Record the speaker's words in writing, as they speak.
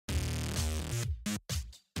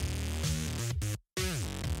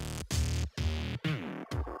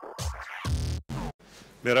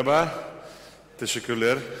Merhaba,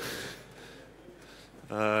 teşekkürler.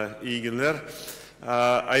 İyi günler.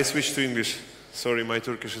 I switched to English. Sorry, my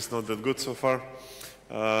Turkish is not that good so far.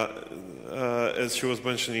 As she was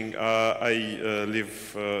mentioning, I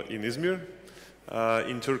live in Izmir,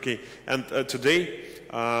 in Turkey. And today,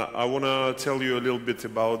 I want to tell you a little bit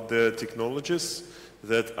about the technologies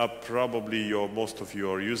that are probably most of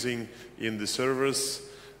you are using in the servers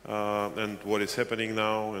and what is happening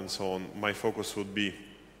now and so on. My focus would be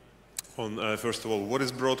on, first of all, what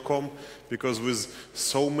is Broadcom? Because with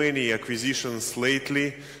so many acquisitions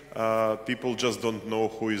lately, people just don't know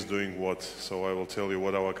who is doing what. So I will tell you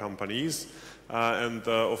what our company is. And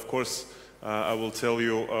of course, I will tell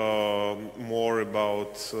you more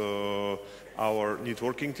about our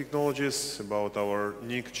networking technologies, about our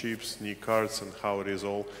NIC chips, NIC cards, and how it is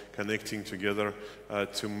all connecting together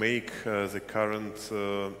to make the current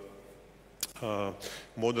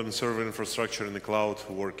modern server infrastructure in the cloud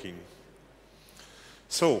working.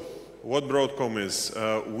 So, what Broadcom is?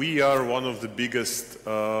 We are one of the biggest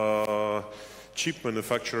chip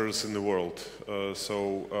manufacturers in the world.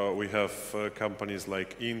 We have companies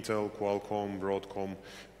like Intel, Qualcomm, Broadcom.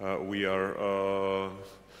 We are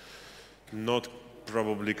not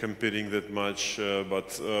probably competing that much,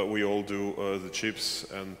 but we all do the chips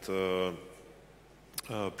and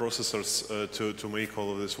processors to make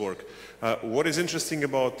all of this work. What is interesting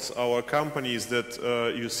about our company is that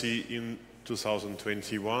you see in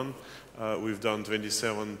 2021 we've done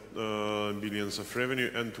 27 billions of revenue,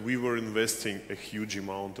 and we were investing a huge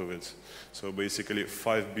amount of it. So basically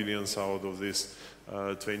 5 billions out of this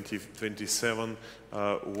 27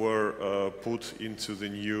 were put into the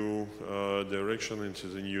new direction, into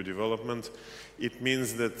the new development. It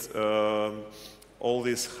means that all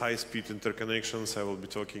these high-speed interconnections I will be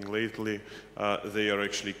talking lately, they are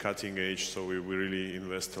actually cutting edge, so we really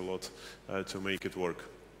invest a lot to make it work.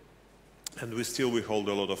 And we hold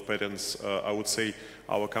a lot of patents. I would say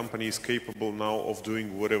our company is capable now of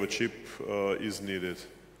doing whatever chip is needed.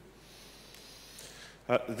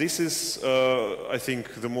 This is, I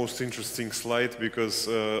think, the most interesting slide because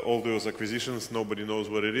all those acquisitions, nobody knows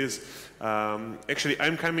what it is. Actually,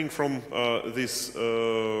 I'm coming from this,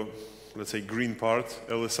 let's say, green part,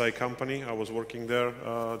 LSI company. I was working there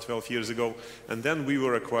 12 years ago. And then we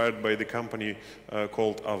were acquired by the company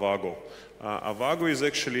called Avago. Avago is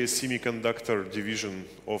actually a semiconductor division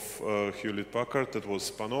of Hewlett-Packard that was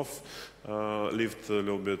spun off, lived a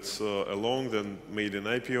little bit along, then made an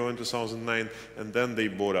IPO in 2009, and then they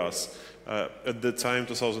bought us. At the time,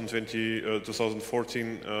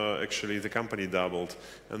 2014, actually the company doubled.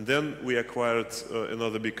 And then we acquired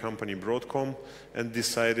another big company, Broadcom, and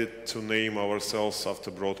decided to name ourselves after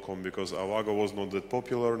Broadcom because Avago was not that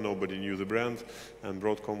popular, nobody knew the brand, and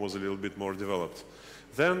Broadcom was a little bit more developed.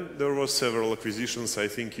 Then there were several acquisitions. I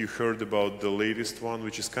think you heard about the latest one,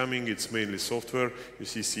 which is coming. It's mainly software. You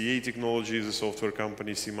see CA Technologies, a software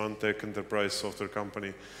company, Symantec, enterprise software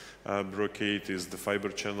company. Brocade is the fiber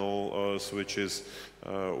channel switches,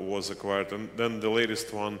 was acquired. And then the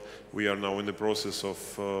latest one, we are now in the process of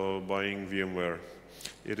buying VMware.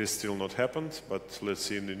 It is still not happened, but let's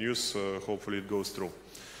see in the news. Hopefully it goes through.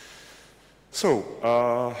 So,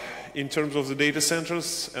 in terms of the data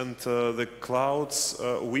centers and the clouds,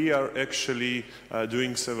 we are actually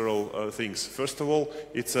doing several things. First of all,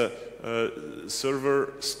 it's a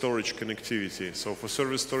server storage connectivity. So for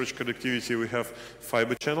server storage connectivity, we have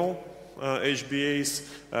fiber channel HBAs.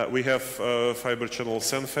 We have fiber channel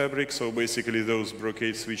SAN fabric, so basically those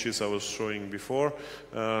Brocade switches I was showing before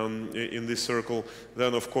in this circle.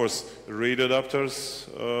 Then, of course, RAID adapters,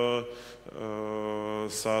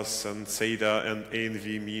 SAS and SATA and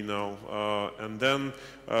NVMe now. And then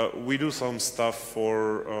we do some stuff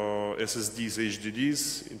for SSDs,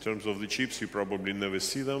 HDDs. In terms of the chips, you probably never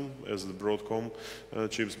see them as the Broadcom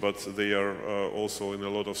chips, but they are also in a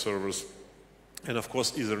lot of servers. And of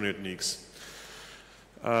course, Ethernet NICs.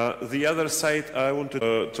 The other side I want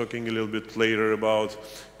to talking a little bit later about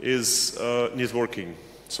is networking.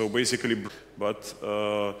 So basically, but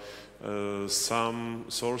some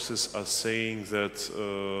sources are saying that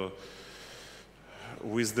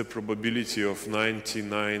with the probability of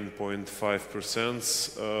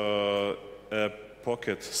 99.5%, a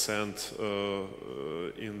packet sent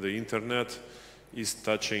in the internet is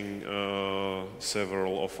touching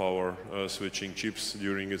several of our switching chips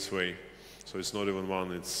during its way. So it's not even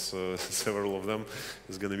one, it's several of them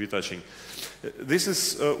is going to be touching. This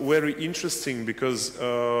is very interesting because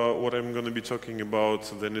what I'm going to be talking about,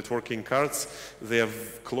 the networking cards, they are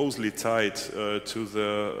closely tied to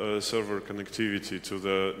the server connectivity, to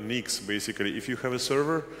the NICs. Basically, if you have a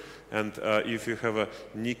server and if you have a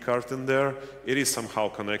NIC card in there, it is somehow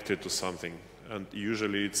connected to something. And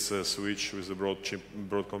usually it's a switch with the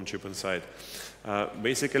Broadcom chip inside.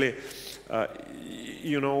 Basically,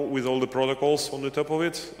 you know, with all the protocols on the top of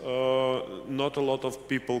it, not a lot of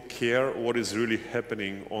people care what is really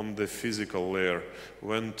happening on the physical layer.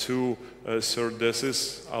 When two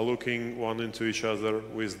SerDeses are looking one into each other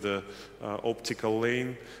with the optical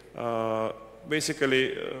lane,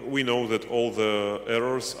 basically, we know that all the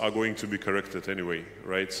errors are going to be corrected anyway,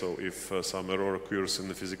 right? So if some error occurs in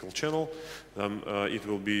the physical channel, then it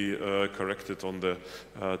will be corrected on the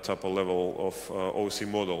tuple level of OC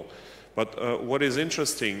model. But what is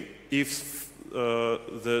interesting, if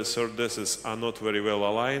the SerDeses are not very well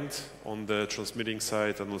aligned on the transmitting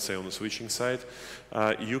side and let's say on the switching side,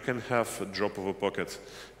 you can have a drop of a packet,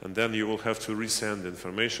 and then you will have to resend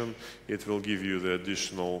information. It will give you the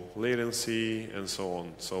additional latency and so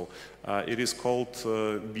on. So it is called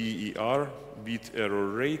BER, bit error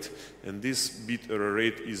rate, and this bit error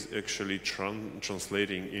rate is actually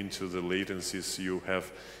translating into the latencies you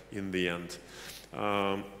have in the end.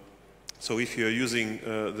 So if you are using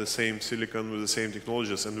the same silicon with the same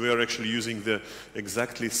technologies, and we are actually using the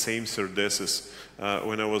exactly same SerDeses,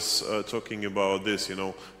 when I was talking about this, you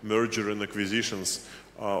know, merger and acquisitions,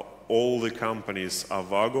 all the companies,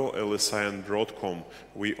 Avago, LSI, and Broadcom,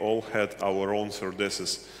 we all had our own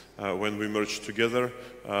SerDeses. When we merged together,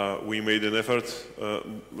 we made an effort,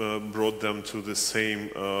 brought them to the same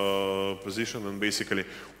position, and basically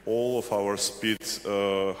all of our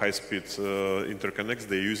high-speed interconnects,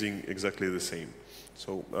 they're using exactly the same.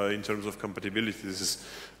 So in terms of compatibility, this is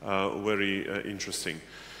very interesting.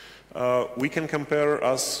 We can compare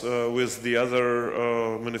us with the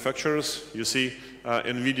other manufacturers. You see,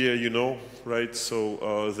 NVIDIA, you know, right?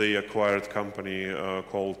 So they acquired a company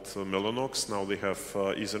called Mellanox. Now they have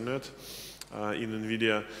Ethernet in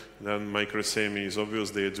NVIDIA. Then Microsemi is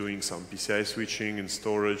obvious. They are doing some PCI switching and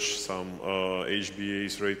storage, some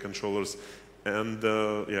HBAs, RAID controllers, and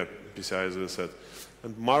yeah, PCI, as I said.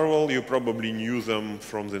 And Marvell, you probably knew them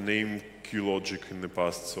from the name QLogic in the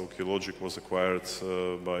past. So QLogic was acquired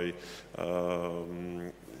by,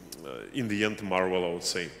 in the end, Marvell, I would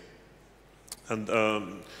say. And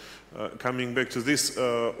coming back to this,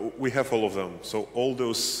 we have all of them. So all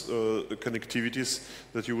those connectivities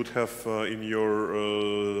that you would have in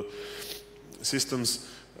your systems,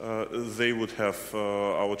 they would have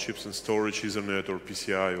our chips in storage, Ethernet, or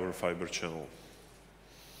PCI, or fiber channel.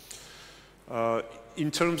 In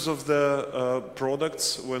terms of the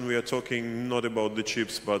products, when we are talking not about the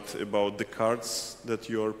chips, but about the cards that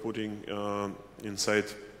you are putting inside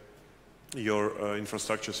your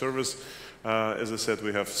infrastructure service, as I said,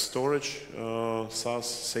 we have storage, SAS,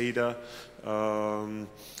 SATA,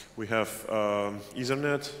 we have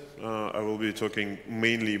Ethernet. I will be talking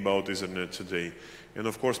mainly about Ethernet today. And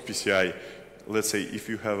of course PCI. Let's say if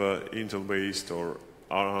you have an Intel-based or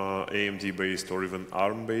AMD-based or even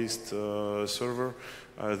ARM-based server,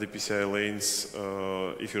 the PCI lanes,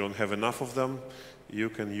 if you don't have enough of them, you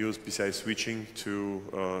can use PCI switching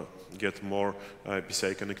to get more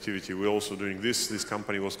PCI connectivity. We're also doing this. This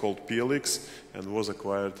company was called PLX and was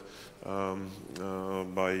acquired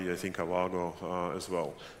by, I think, Avago as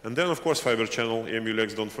well. And then, of course, fiber channel,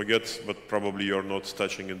 EMULEX, don't forget, but probably you're not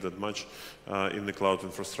touching it that much in the cloud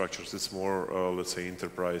infrastructures. It's more, let's say,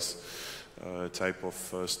 enterprise type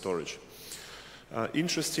of storage.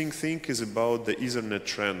 Interesting thing is about the Ethernet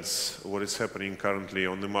trends, what is happening currently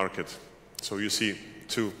on the market. So you see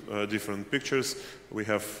two different pictures. We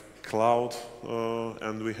have cloud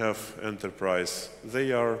and we have enterprise.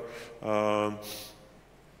 They are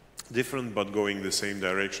different but going the same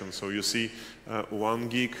direction. So you see 1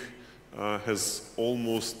 gig has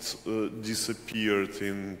almost disappeared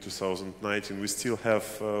in 2019. We still have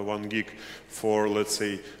 1 gig for, let's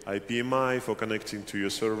say, IPMI, for connecting to your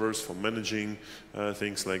servers, for managing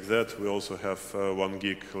things like that. We also have 1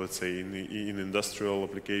 gig, let's say, in industrial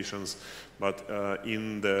applications, but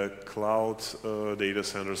in the cloud data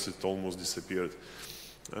centers, it almost disappeared.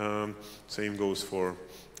 Same goes for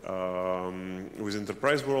with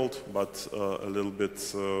enterprise world, but a little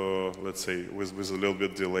bit, let's say, with a little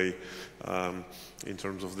bit delay in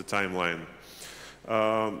terms of the timeline.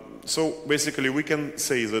 So basically, we can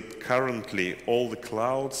say that currently all the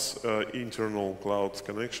clouds, internal cloud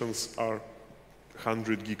connections, are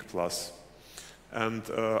 100 gig plus. and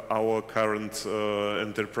our current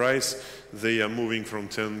enterprise, they are moving from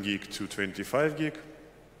 10 gig to 25 gig.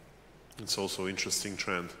 It's also an interesting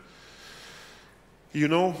trend. You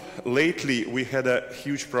know, lately we had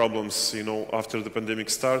huge problems, you know, after the pandemic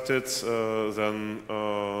started,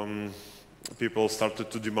 then people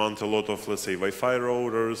started to demand a lot of, let's say, Wi-Fi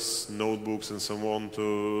routers, notebooks and so on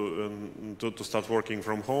to start working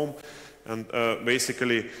from home. And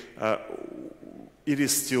basically, it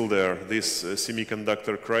is still there. This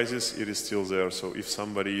semiconductor crisis, it is still there. So if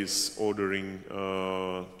somebody is ordering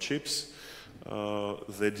chips,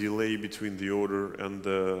 the delay between the order and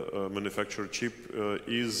the manufactured chip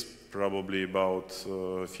is probably about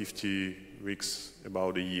 50 weeks,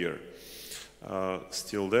 about a year.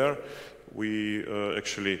 Still there. We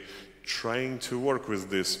actually trying to work with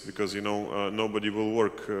this because, you know, nobody will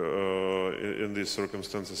work in these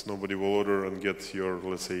circumstances. Nobody will order and get your,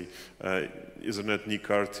 let's say, Ethernet NIC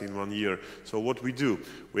card in 1 year. So what we do,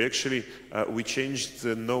 we actually, we changed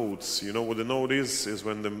the nodes. You know what the node is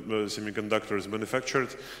when the semiconductor is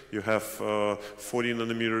manufactured. You have 40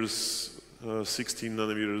 nanometers, 16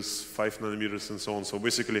 nanometers, 5 nanometers, and so on. So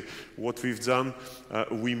basically, what we've done,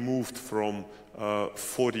 we moved from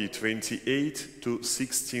 4028 to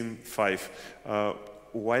 16.5.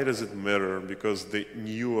 Why does it matter? Because the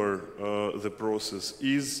newer the process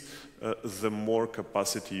is, the more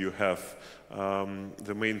capacity you have.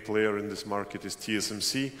 The main player in this market is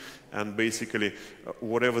TSMC, and basically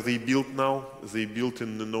whatever they built now, they built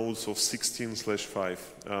in the nodes of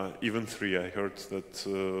 16/5, even 3. I heard that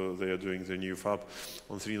they are doing the new fab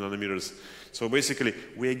on 3 nanometers. So basically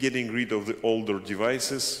we are getting rid of the older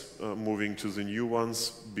devices, moving to the new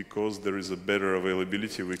ones because there is a better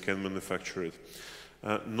availability, we can manufacture it.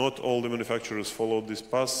 Not all the manufacturers followed this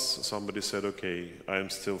path. Somebody said, okay, I am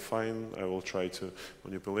still fine, I will try to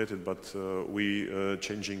manipulate it, but we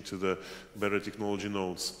changing to the better technology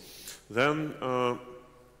nodes. Then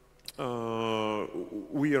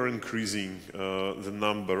we are increasing the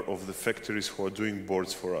number of the factories who are doing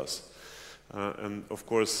boards for us. And of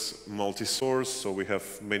course, multi-source, so we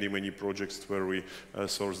have many projects where we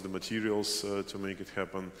source the materials to make it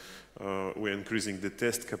happen. We're increasing the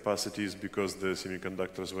test capacities because the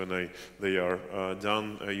semiconductors, when they are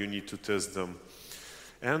done, you need to test them.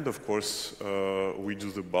 And of course, we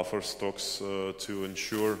do the buffer stocks to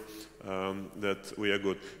ensure that we are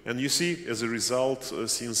good. And you see, as a result,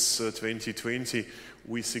 since 2020,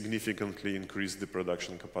 we significantly increased the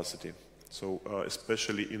production capacity. So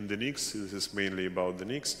especially in the NICs, this is mainly about the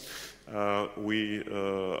NICs, we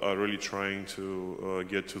are really trying to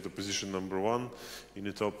get to the position #1 in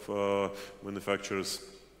the top manufacturers,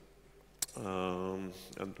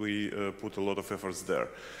 and we put a lot of efforts there.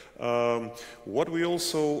 What we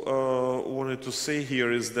also wanted to say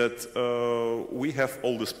here is that we have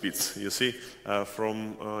all the speeds. You see,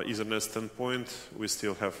 from Ethernet standpoint, we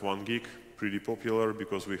still have 1 gig, pretty popular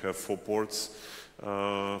because we have 4 ports.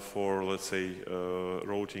 For, let's say,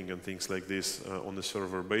 routing and things like this on the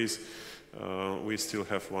server base, we still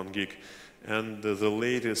have 1 gig. And the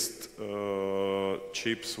latest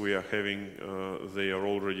chips we are having, they are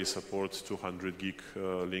already support 200 gig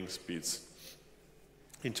link speeds.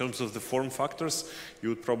 In terms of the form factors, you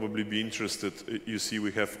would probably be interested. You see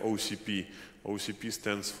we have OCP. OCP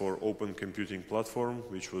stands for Open Computing Platform,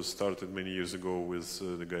 which was started many years ago with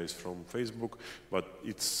the guys from Facebook, but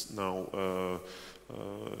it's now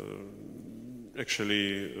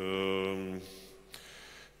actually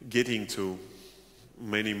getting to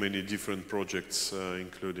many different projects,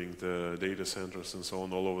 including the data centers and so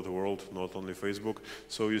on all over the world, not only Facebook.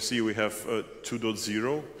 So you see we have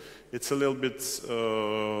 2.0. It's a little bit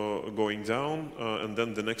going down, and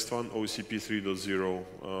then the next one, OCP 3.0,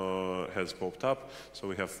 has popped up. So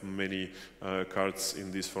we have many cards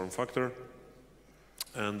in this form factor.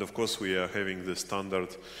 And of course we are having the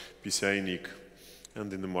standard PCI NIC.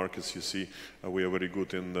 And in the markets you see we are very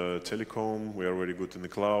good in telecom, we are very good in the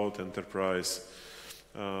cloud, enterprise,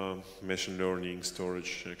 machine learning,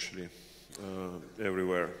 storage, actually,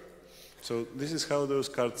 everywhere. So this is how those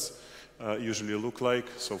cards usually look like.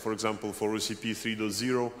 So for example, for OCP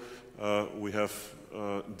 3.0, we have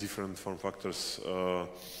different form factors.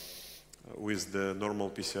 With the normal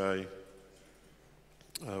PCI,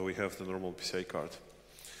 we have the normal PCI card.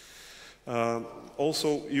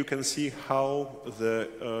 Also, you can see how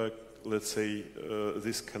the, let's say,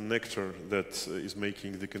 this connector that is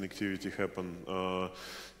making the connectivity happen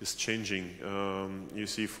is changing. You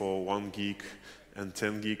see for 1 gig and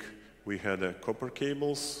 10 gig, we had copper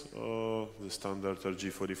cables, the standard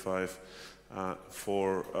RG45.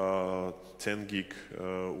 For 10 gig,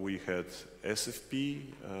 we had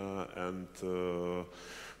SFP, and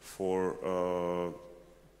For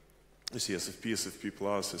you see SFP, SFP+,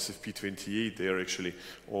 SFP28, they are actually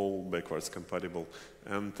all backwards compatible.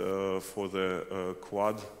 And for the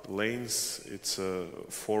quad lanes, it's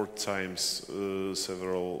 4 times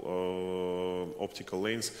several optical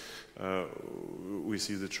lanes. We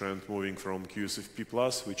see the trend moving from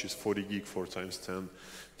QSFP+, which is 40 gig, 4 times 10,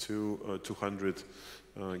 to 200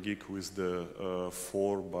 gig with the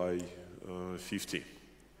 4 by 50.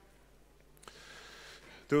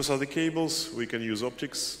 Those are the cables. We can use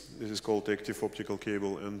optics. This is called active optical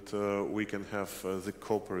cable, and we can have the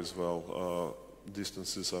copper as well.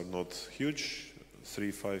 Distances are not huge,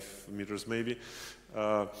 3-5 meters maybe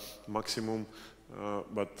maximum,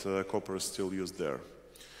 but copper is still used there.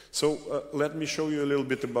 So let me show you a little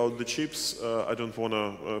bit about the chips. I don't want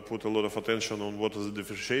to put a lot of attention on what are the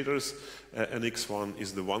differentiators. NX1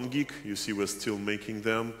 is the 1 gig. You see we're still making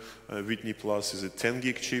them. Whitney Plus is a 10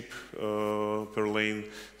 gig chip per lane,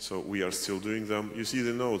 so we are still doing them. You see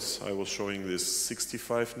the nodes. I was showing this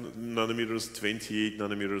 65 nanometers, 28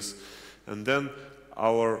 nanometers, and then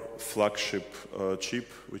our flagship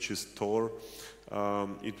chip, which is Tor.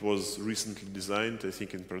 It was recently designed, I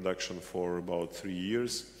think in production for about 3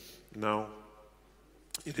 years. Now,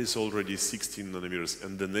 it is already 16 nanometers,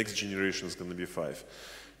 and the next generation is going to be 5.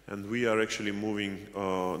 And we are actually moving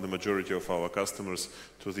the majority of our customers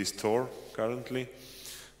to this Tor currently.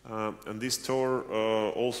 And this Tor,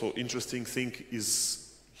 also interesting thing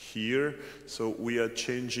is here. So we are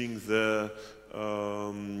changing the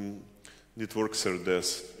network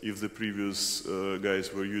SerDes. If the previous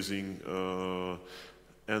guys were using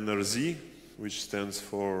NRZ, which stands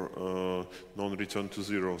for non-return to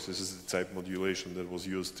zero. This is the type modulation that was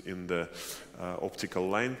used in the optical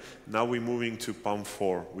line. Now we're moving to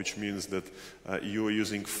PAM4, which means that you are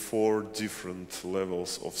using 4 different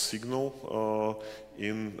levels of signal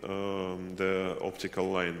in the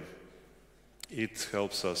optical line. It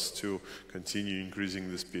helps us to continue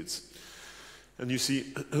increasing the speeds. And you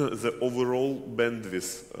see the overall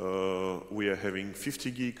bandwidth. We are having 50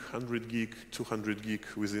 gig, 100 gig, 200 gig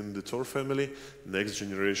within the Tor family. Next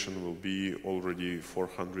generation will be already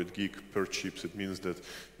 400 gig per chip. It means that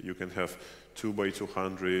you can have 2 by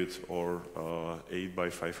 200 or 8 by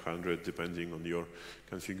 500 depending on your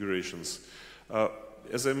configurations.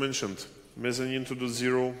 As I mentioned, Mezzanine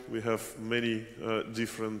 2.0, we have many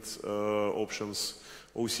different options.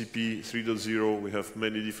 OCP 3.0, we have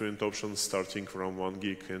many different options starting from 1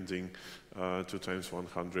 gig, ending 2 times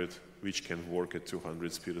 100, which can work at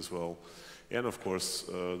 200 speed as well. And of course,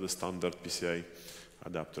 the standard PCI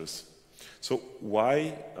adapters. So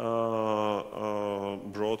why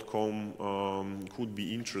Broadcom could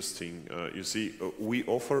be interesting? You see, we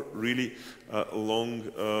offer really a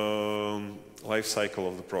long life cycle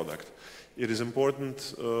of the product. It is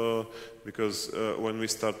important because when we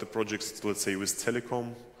start the projects, let's say with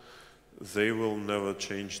telecom, they will never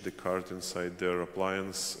change the card inside their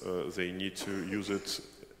appliance. They need to use it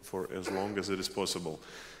for as long as it is possible.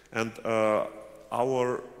 And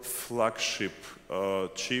our flagship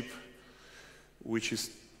chip, which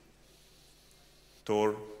is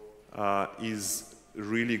Tor, is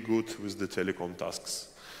really good with the telecom tasks.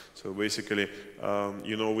 So basically,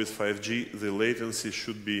 you know, with 5G, the latency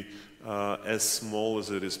should be as small as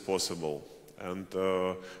it is possible. And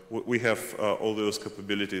we have all those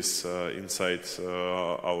capabilities inside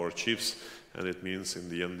our chips, and it means in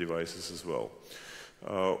the end devices as well.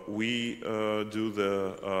 We do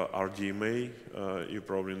the RDMA. You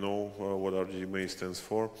probably know what RDMA stands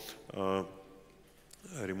for.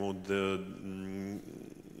 Remote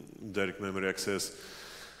direct memory access.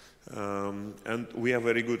 And we are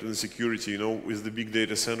very good in security. You know, with the big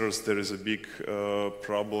data centers, there is a big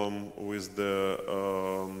problem with the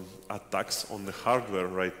attacks on the hardware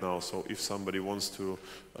right now. So if somebody wants to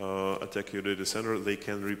attack your data center, they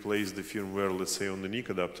can replace the firmware, let's say, on the NIC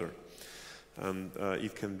adapter. And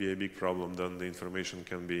it can be a big problem. Then the information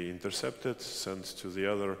can be intercepted, sent to the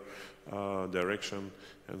other direction,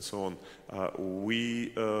 and so on.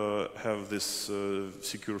 We have this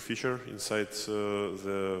secure feature inside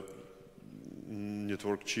the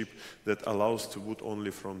network chip that allows to boot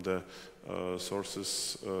only from the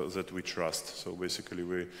sources that we trust. So basically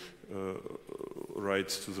we write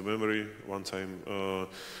to the memory, one time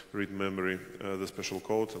read memory, the special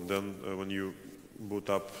code, and then when you boot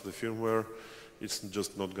up the firmware, it's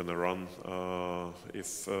just not going to run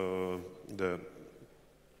if the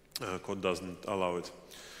code doesn't allow it.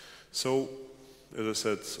 So, as I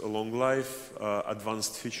said, a long life,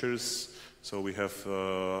 advanced features. So we have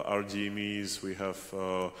RDMEs, we have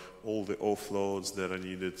all the offloads that are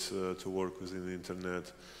needed to work within the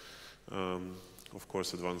internet. Of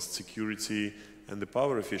course, advanced security, and the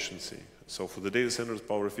power efficiency. So for the data centers,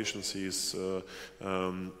 power efficiency is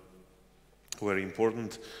very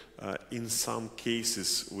important. In some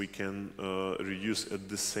cases, we can reduce at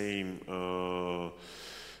the same,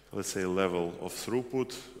 let's say, level of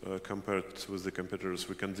throughput compared with the competitors.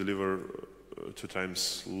 We can deliver 2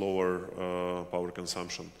 times lower power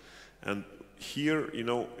consumption. And here, you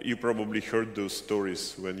know, you probably heard those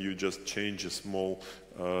stories when you just change a small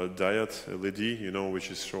diode LED, you know,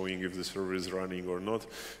 which is showing if the server is running or not.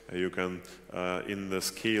 You can, in the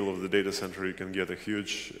scale of the data center, you can get a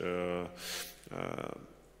huge,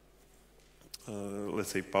 let's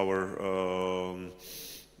say, power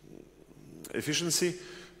efficiency.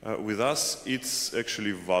 With us, it's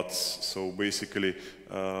actually watts. So basically,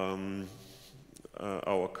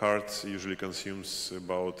 our card usually consumes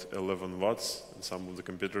about 11 watts, and some of the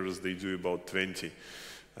competitors, they do about 20.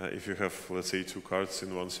 If you have, let's say, 2 cards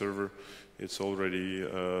in one server, it's already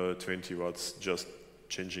 20 watts just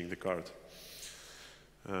changing the card.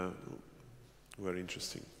 Very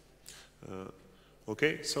interesting.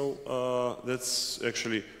 Okay, so that's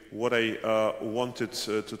actually what I wanted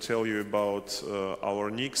to tell you about our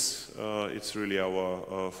NICs. It's really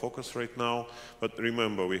our focus right now. But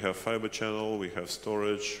remember, we have fiber channel, we have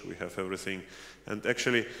storage, we have everything. And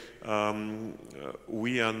actually,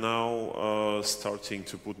 we are now starting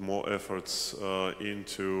to put more efforts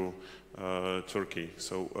into Turkey.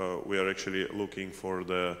 So we are actually looking for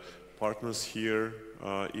the partners here.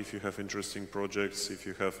 If you have interesting projects, if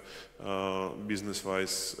you have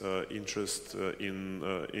business-wise interest in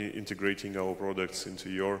integrating our products into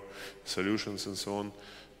your solutions and so on,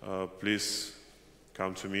 please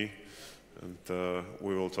come to me and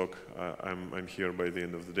we will talk. I'm here by the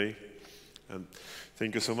end of the day. And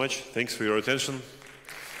thank you so much. Thanks for your attention.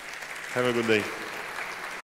 Have a good day.